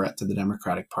represented a threat to the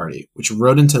Democratic Party, which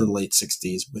rode into the late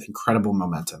 60s with incredible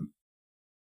momentum.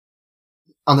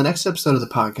 On the next episode of the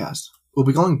podcast, we'll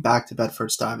be going back to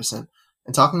Bedford-Stuyvesant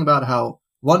and talking about how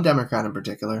one Democrat in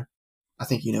particular, I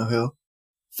think you know who,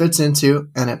 fits into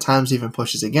and at times even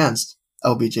pushes against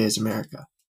LBJ's America.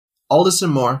 All this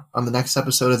and more on the next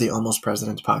episode of the Almost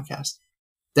President podcast.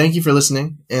 Thank you for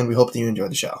listening, and we hope that you enjoy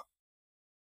the show.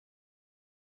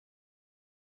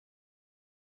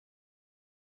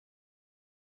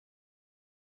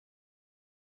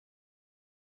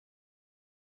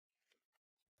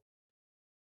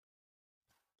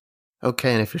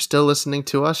 Okay, and if you're still listening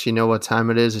to us, you know what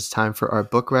time it is. It's time for our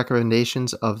book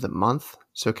recommendations of the month.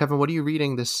 So, Kevin, what are you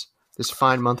reading this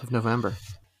fine month of November?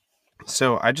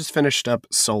 So I just finished up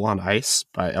Soul on Ice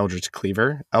by Eldridge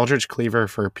Cleaver. Eldridge Cleaver,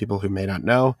 for people who may not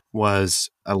know, was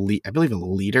I believe a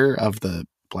leader of the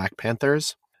Black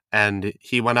Panthers. And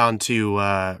he went on to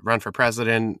run for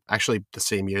president, actually the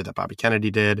same year that Bobby Kennedy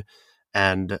did.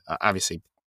 And obviously,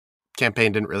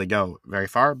 campaign didn't really go very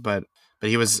far, but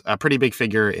he was a pretty big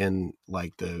figure in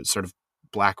like the sort of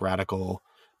Black radical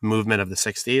movement of the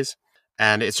 60s.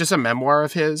 And it's just a memoir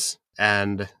of his.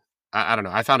 And I don't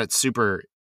know. I found it super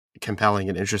compelling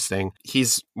and interesting.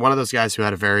 He's one of those guys who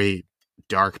had a very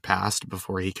dark past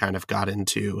before he kind of got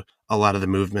into a lot of the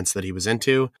movements that he was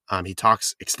into. He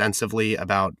talks extensively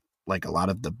about like a lot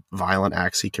of the violent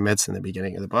acts he commits in the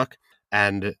beginning of the book.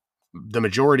 And the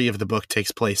majority of the book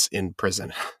takes place in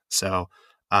prison. So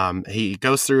he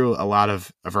goes through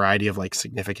a variety of like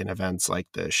significant events like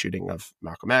the shooting of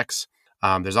Malcolm X.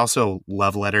 There's also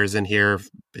love letters in here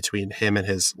between him and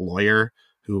his lawyer,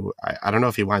 who I don't know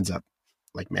if he winds up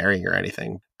like marrying or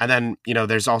anything. And then,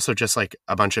 there's also just like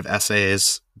a bunch of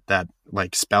essays that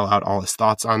like spell out all his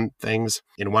thoughts on things.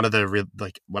 In one of the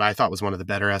what I thought was one of the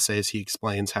better essays, he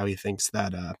explains how he thinks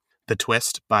that The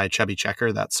Twist by Chubby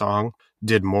Checker, that song,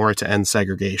 did more to end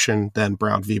segregation than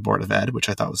Brown v. Board of Ed, which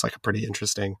I thought was like a pretty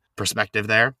interesting perspective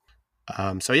there.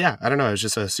 So yeah, I don't know. It was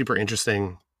just a super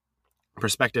interesting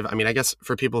perspective. I mean, I guess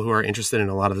for people who are interested in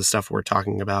a lot of the stuff we're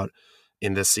talking about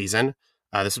in this season,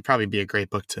 this would probably be a great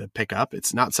book to pick up.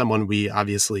 It's not someone we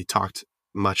obviously talked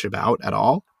much about at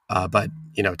all, but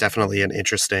definitely an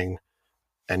interesting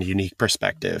and unique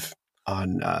perspective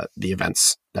on the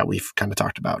events that we've kind of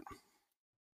talked about.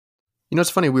 It's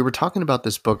funny. We were talking about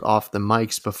this book off the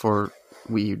mics before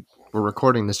we were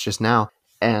recording this just now,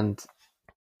 and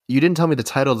you didn't tell me the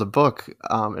title of the book.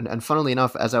 And funnily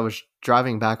enough, as I was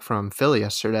driving back from Philly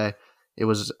yesterday, it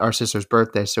was our sister's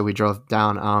birthday, so we drove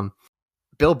down.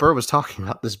 Bill Burr was talking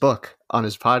about this book on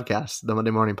his podcast, the Monday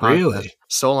Morning Podcast, Really?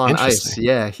 Soul on Ice.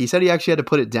 Yeah, he said he actually had to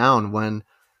put it down when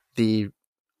the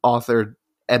author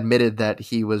admitted that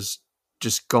he was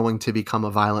just going to become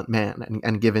a violent man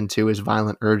and give in to his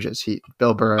violent urges.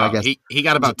 Bill Burr, I guess he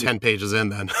got about 10 pages in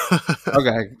then.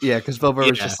 Okay, yeah, because Bill Burr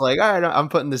was just like, all right, I'm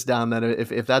putting this down. Then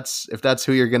if that's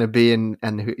who you're going to be and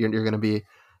who you're going to be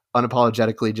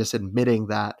unapologetically just admitting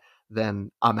that, then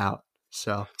I'm out.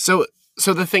 So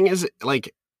the thing is,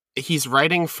 like, he's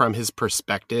writing from his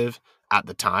perspective at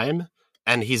the time,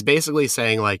 and he's basically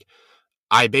saying, like,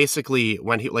 when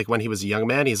he was a young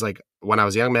man, he's like, when I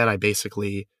was a young man, I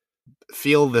basically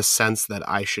feel this sense that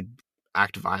I should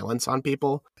act violence on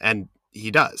people, and he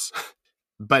does.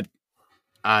 But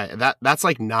that's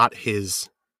like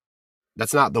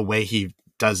that's not the way he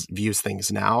views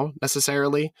things now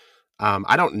necessarily.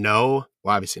 I don't know.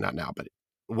 Well, obviously not now, but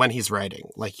when he's writing,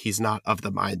 like, he's not of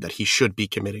the mind that he should be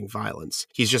committing violence.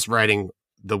 He's just writing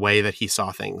the way that he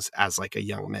saw things as like a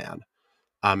young man.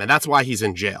 And that's why he's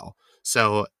in jail.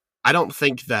 So I don't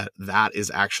think that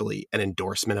is actually an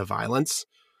endorsement of violence.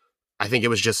 I think it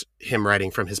was just him writing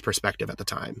from his perspective at the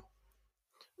time.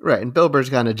 Right. And Bill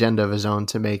Burr's got an agenda of his own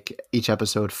to make each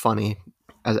episode funny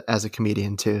as a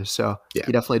comedian too. So yeah,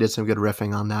 he definitely did some good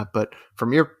riffing on that. But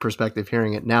from your perspective,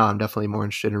 hearing it now, I'm definitely more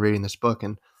interested in reading this book,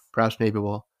 and perhaps maybe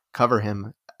we'll cover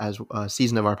him as a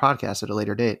season of our podcast at a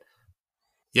later date.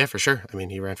 Yeah, for sure. I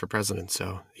mean, he ran for president,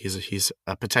 so he's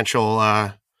a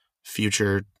potential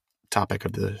future topic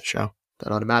of the show.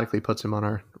 That automatically puts him on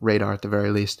our radar at the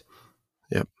very least.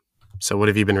 Yep. So what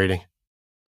have you been reading?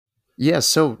 Yeah,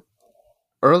 so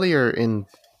earlier in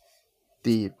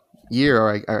the year,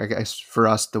 or I guess for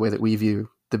us, the way that we view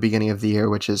the beginning of the year,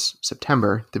 which is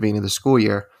September, the beginning of the school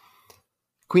year,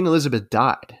 Queen Elizabeth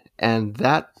died. And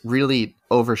that really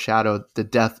overshadowed the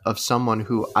death of someone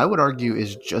who I would argue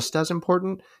is just as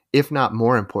important, if not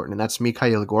more important, and that's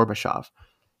Mikhail Gorbachev.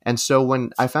 And so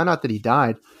when I found out that he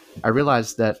died, I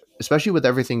realized that, especially with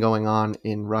everything going on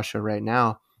in Russia right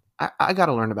now, I got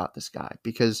to learn about this guy,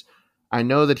 because I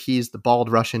know that he's the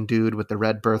bald Russian dude with the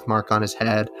red birthmark on his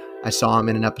head. I saw him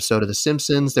in an episode of The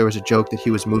Simpsons. There was a joke that he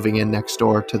was moving in next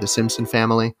door to the Simpson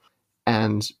family.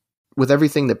 And with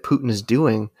everything that Putin is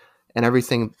doing and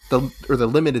everything, the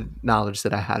limited knowledge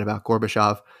that I had about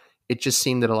Gorbachev, it just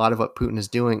seemed that a lot of what Putin is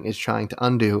doing is trying to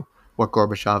undo what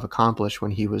Gorbachev accomplished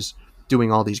when he was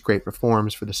doing all these great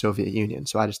reforms for the Soviet Union.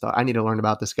 So I just thought, I need to learn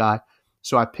about this guy.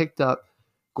 So I picked up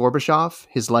Gorbachev,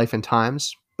 His Life and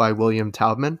Times by William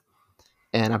Taubman.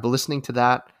 And I've been listening to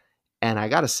that. And I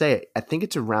got to say, I think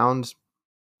it's around,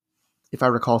 if I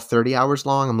recall, 30 hours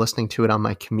long. I'm listening to it on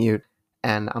my commute.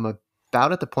 And I'm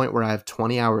about at the point where I have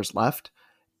 20 hours left.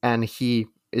 And he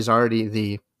is already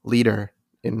the leader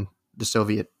in the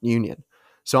Soviet Union.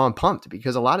 So I'm pumped,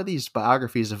 because a lot of these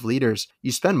biographies of leaders,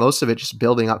 you spend most of it just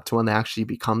building up to when they actually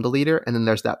become the leader. And then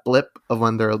there's that blip of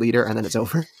when they're a leader and then it's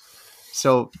over.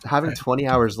 So having 20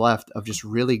 hours left of just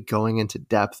really going into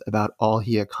depth about all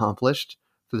he accomplished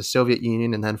for the Soviet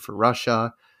Union and then for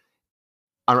Russia,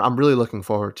 I'm really looking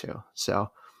forward to. So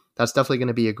that's definitely going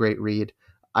to be a great read.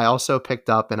 I also picked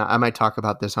up, and I might talk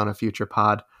about this on a future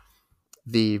pod,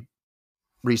 the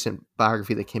recent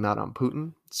biography that came out on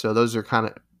Putin. So those are kind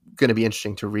of going to be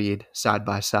interesting to read side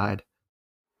by side.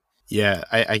 Yeah,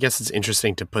 I guess it's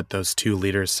interesting to put those two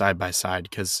leaders side by side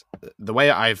because the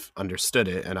way I've understood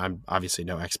it, and I'm obviously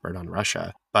no expert on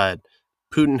Russia, but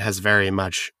Putin has very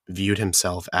much viewed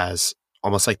himself as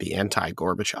almost like the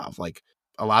anti-Gorbachev. Like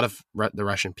a lot of the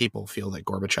Russian people feel that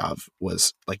Gorbachev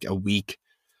was like a weak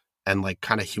and like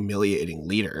kind of humiliating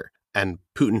leader. And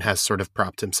Putin has sort of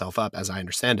propped himself up, as I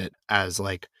understand it, as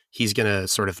like he's going to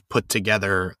sort of put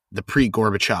together the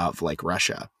pre-Gorbachev like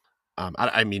Russia.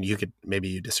 I mean, maybe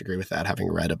you disagree with that,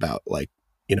 having read about like,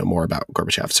 more about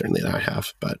Gorbachev certainly than I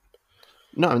have, but.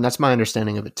 No, and that's my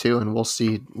understanding of it too. And we'll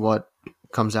see what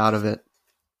comes out of it.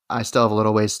 I still have a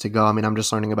little ways to go. I mean, I'm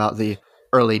just learning about the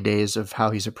early days of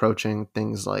how he's approaching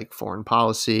things like foreign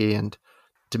policy and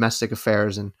domestic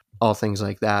affairs and all things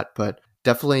like that. But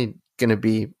definitely going to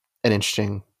be an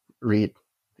interesting read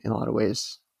in a lot of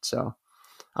ways. So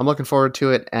I'm looking forward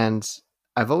to it. And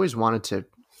I've always wanted to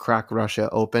crack Russia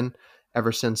open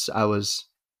ever since I was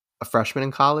a freshman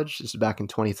in college. This is back in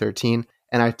 2013.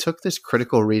 And I took this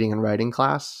critical reading and writing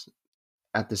class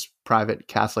at this private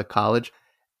Catholic college.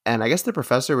 And I guess the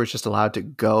professor was just allowed to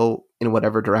go in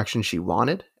whatever direction she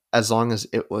wanted, as long as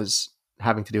it was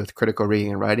having to do with critical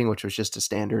reading and writing, which was just a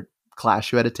standard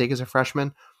class you had to take as a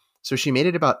freshman. So she made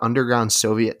it about underground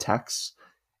Soviet texts,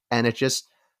 and it just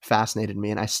fascinated me.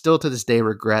 And I still to this day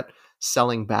regret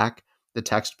selling back the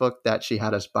textbook that she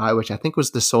had us buy, which I think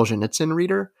was the Solzhenitsyn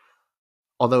reader,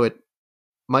 although it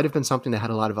might have been something that had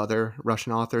a lot of other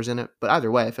Russian authors in it. But either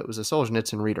way, if it was a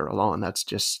Solzhenitsyn reader alone, that's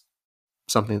just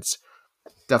something that's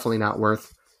definitely not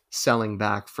worth selling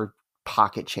back for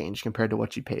pocket change compared to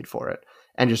what you paid for it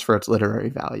and just for its literary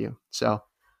value. So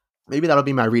maybe that'll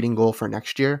be my reading goal for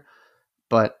next year,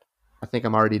 but I think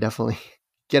I'm already definitely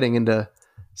getting into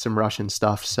some Russian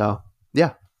stuff. So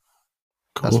yeah,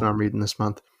 cool. That's what I'm reading this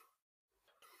month.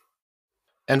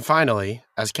 And finally,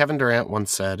 as Kevin Durant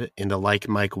once said in the Like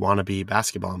Mike wannabe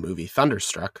basketball movie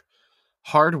Thunderstruck,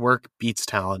 hard work beats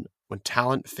talent when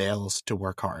talent fails to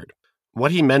work hard.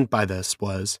 What he meant by this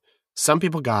was some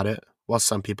people got it while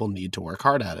some people need to work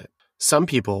hard at it. Some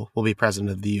people will be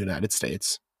president of the United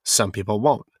States. Some people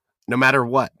won't. No matter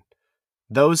what,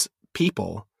 those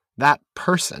people, that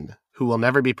person who will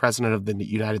never be president of the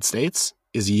United States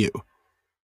is you.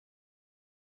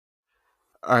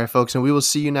 All right, folks, and we will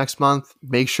see you next month.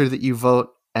 Make sure that you vote,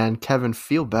 and Kevin,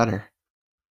 feel better.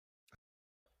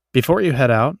 Before you head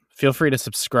out, feel free to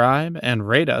subscribe and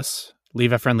rate us.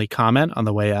 Leave a friendly comment on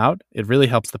the way out. It really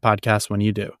helps the podcast when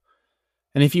you do.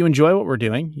 And if you enjoy what we're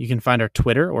doing, you can find our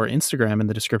Twitter or Instagram in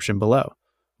the description below.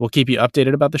 We'll keep you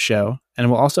updated about the show,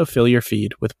 and we'll also fill your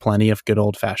feed with plenty of good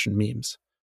old-fashioned memes.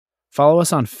 Follow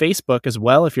us on Facebook as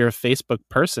well if you're a Facebook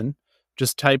person.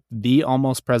 Just type The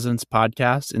Almost President's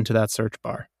Podcast into that search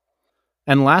bar.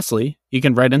 And lastly, you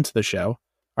can write into the show.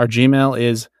 Our Gmail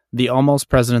is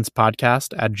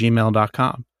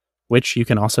thealmostpresidentspodcast@gmail.com, which you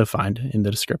can also find in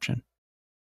the description.